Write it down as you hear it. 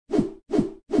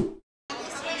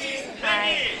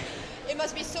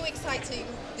exciting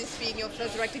this being your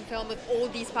first directing film with all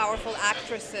these powerful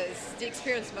actresses. The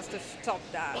experience must have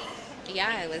topped that.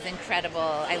 Yeah, it was incredible.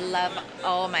 I love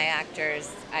all my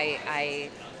actors. I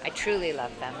truly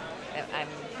love them.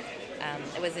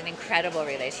 It was an incredible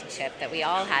relationship that we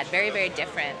all had. Very, very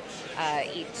different,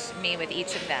 me with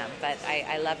each of them, but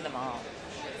I love them all.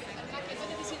 Maggie, when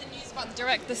did you see the news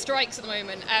about the strikes at the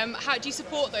moment? How do you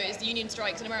support those, the union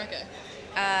strikes in America?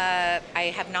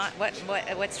 I have not.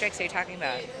 What strikes are you talking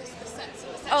about? The sets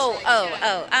Oh. strikes,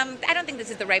 yeah. I don't think this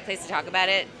is the right place to talk about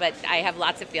it, but I have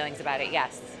lots of feelings about it.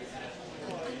 Yes.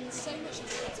 And so much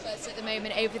buzz at the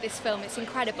moment over this film. It's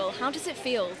incredible. How does it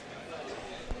feel?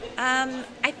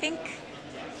 I think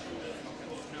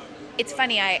it's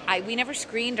funny. We never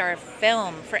screened our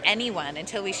film for anyone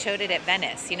until we showed it at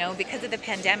Venice. You know, because of the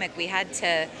pandemic, we had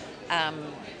to.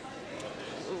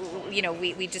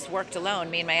 We just worked alone,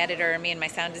 me and my editor, me and my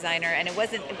sound designer, and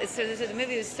so the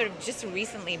movie was sort of just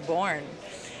recently born,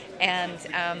 and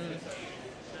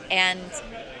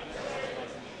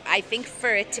I think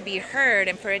for it to be heard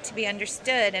and for it to be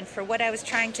understood and for what I was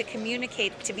trying to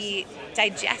communicate to be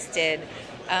digested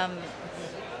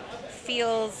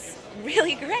feels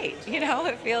really great. You know,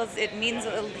 it means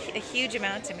a huge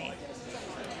amount to me.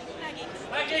 Maggie!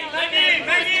 What's the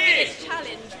biggest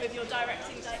challenge with your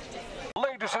directing day?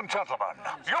 Ladies and gentlemen,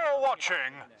 you're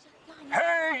watching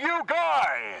Hey You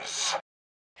Guys!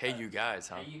 Hey You Guys,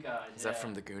 huh? Hey You Guys. Is that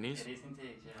from the Goonies? It is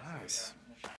indeed, yeah. Nice.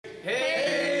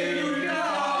 Hey!